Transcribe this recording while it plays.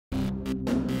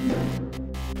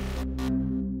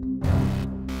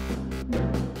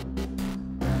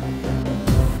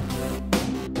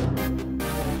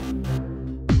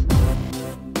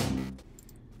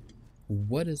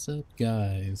What is up,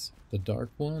 guys? The Dark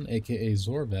One, aka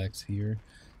Zorvax here,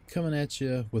 coming at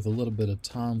you with a little bit of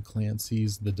Tom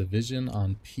Clancy's The Division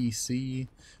on PC,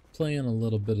 playing a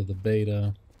little bit of the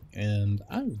beta, and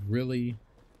I really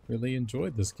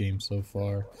enjoyed this game so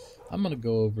far. I'm going to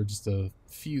go over just a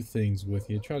few things with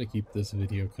you, try to keep this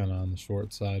video kind of on the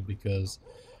short side because,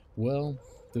 well,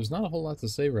 there's not a whole lot to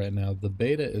say right now. The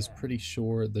beta is pretty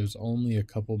short, there's only a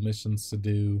couple missions to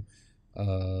do.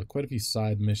 Quite a few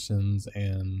side missions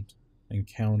and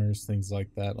encounters, things like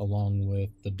that, along with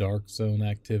the Dark Zone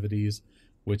activities,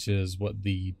 which is what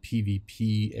the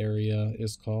PvP area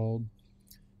is called.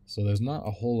 So there's not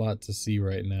a whole lot to see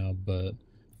right now, but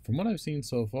from what I've seen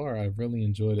so far, I've really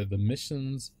enjoyed it. The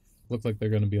missions look like they're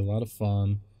going to be a lot of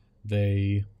fun.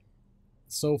 They,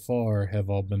 so far, have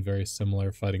all been very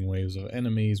similar, fighting waves of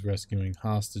enemies, rescuing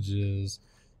hostages,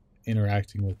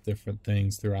 interacting with different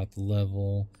things throughout the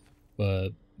level. But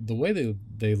the way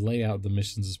they lay out the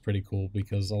missions is pretty cool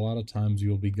because a lot of times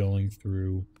you'll be going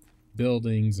through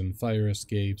buildings and fire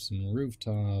escapes and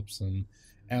rooftops and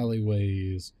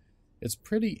alleyways. It's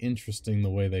pretty interesting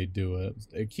the way they do it.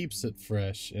 It keeps it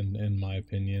fresh in my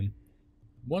opinion.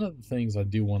 One of the things I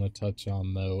do want to touch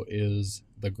on though is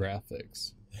the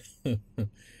graphics.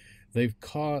 They've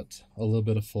caught a little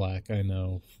bit of flack, I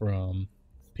know, from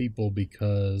people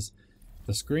because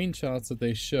the screenshots that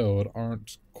they showed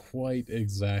aren't quite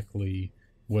exactly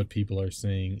what people are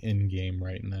seeing in game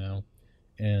right now.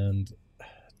 And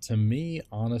to me,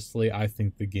 honestly, I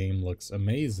think the game looks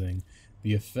amazing.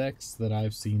 The effects that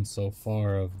I've seen so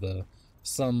far of the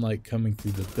sunlight coming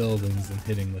through the buildings and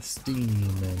hitting the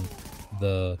steam, and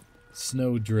the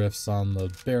snow drifts on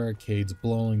the barricades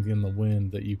blowing in the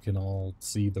wind that you can all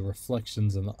see, the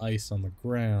reflections in the ice on the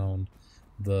ground,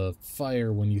 the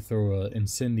fire when you throw an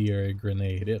incendiary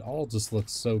grenade, it all just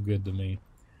looks so good to me.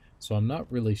 So I'm not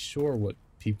really sure what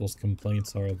people's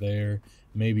complaints are there.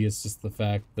 Maybe it's just the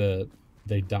fact that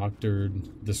they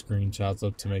doctored the screenshots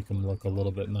up to make them look a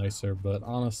little bit nicer, but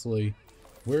honestly,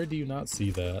 where do you not see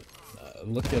that?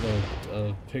 Look at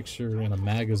a picture in a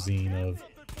magazine of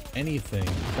anything,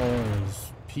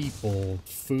 cars, people,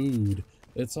 food,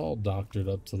 it's all doctored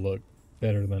up to look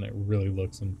better than it really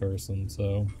looks in person,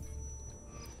 so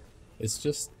it's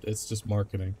just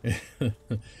marketing.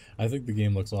 I think the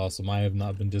game looks awesome. I have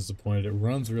not been disappointed. It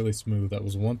runs really smooth. That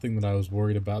was one thing that I was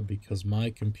worried about because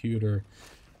my computer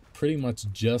pretty much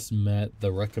just met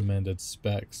the recommended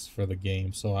specs for the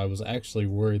game. So I was actually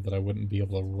worried that I wouldn't be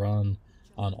able to run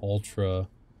on Ultra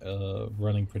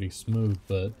running pretty smooth.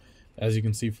 But as you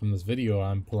can see from this video,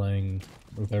 I'm playing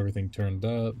with everything turned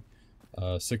up.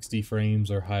 60 frames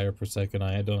or higher per second.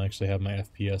 I don't actually have my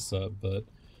FPS up, but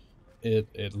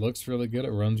it looks really good,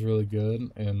 it runs really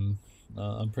good, and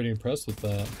I'm pretty impressed with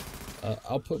that.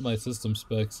 I'll put my system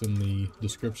specs in the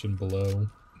description below,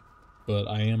 but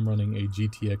I am running a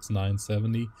GTX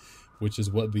 970, which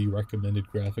is what the recommended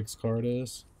graphics card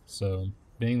is. So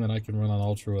being that I can run on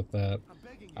Ultra with that,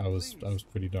 I was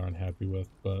pretty darn happy with.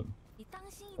 But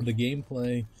the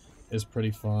gameplay is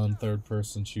pretty fun.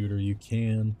 Third-person shooter. You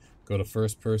can go to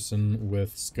first-person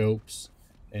with scopes,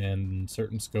 and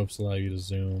certain scopes allow you to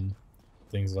zoom,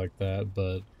 things like that,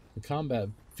 but the combat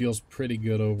feels pretty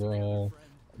good overall.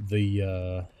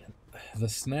 The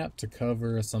snap to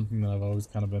cover is something that I've always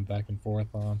kind of been back and forth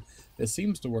on. It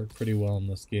seems to work pretty well in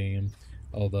this game,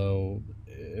 although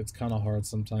it's kind of hard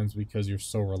sometimes because you're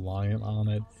so reliant on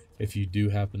it. If you do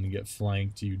happen to get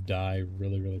flanked, you die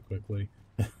really quickly.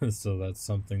 So that's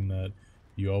something that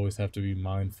you always have to be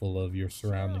mindful of your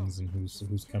surroundings and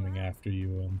who's coming after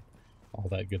you and all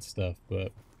that good stuff.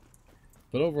 But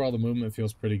overall, the movement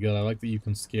feels pretty good. I like that you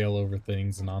can scale over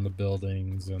things and onto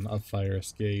buildings and up fire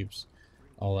escapes,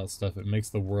 all that stuff. It makes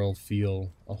the world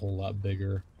feel a whole lot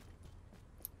bigger.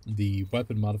 The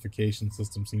weapon modification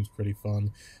system seems pretty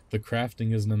fun. The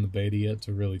crafting isn't in the beta yet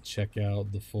to really check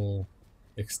out the full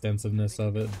extensiveness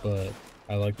of it, but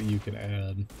I like that you can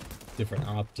add different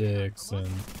optics and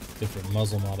different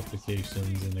muzzle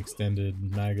modifications and extended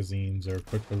magazines or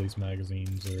quick release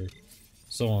magazines or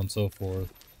so on and so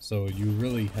forth. So you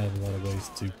really have a lot of ways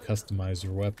to customize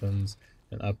your weapons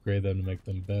and upgrade them to make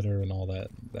them better and all that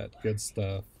good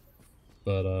stuff.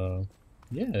 But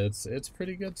yeah, it's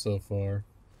pretty good so far.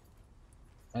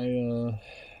 The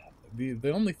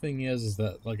only thing is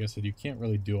that, like I said, you can't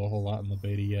really do a whole lot in the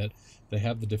beta yet. They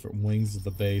have the different wings of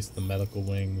the base, the medical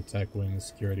wing, the tech wing, the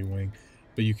security wing,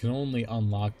 but you can only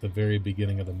unlock the very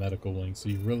beginning of the medical wing, so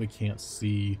you really can't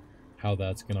see how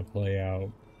that's going to play out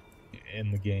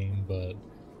in the game, but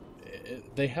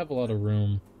they have a lot of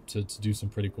room to do some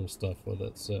pretty cool stuff with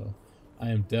it, so I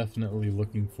am definitely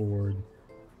looking forward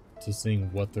to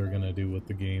seeing what they're gonna do with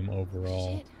the game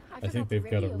overall. I think they've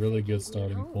got a really good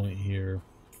starting point here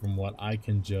from what I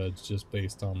can judge just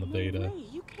based on the beta.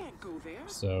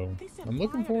 So I'm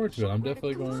looking forward to it. I'm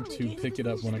definitely going to pick it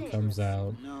up when it comes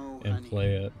out and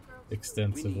play it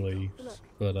extensively.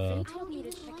 But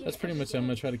that's pretty much it. I'm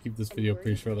gonna try to keep this video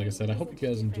pretty short. Like I said, I hope you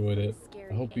guys enjoyed it.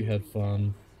 I hope you had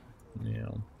fun, you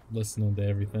know, listening to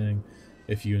everything.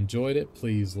 If you enjoyed it,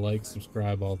 please like,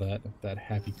 subscribe, all that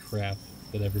happy crap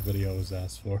that everybody always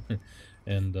asks for.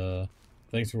 And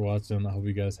thanks for watching. I hope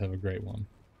you guys have a great one.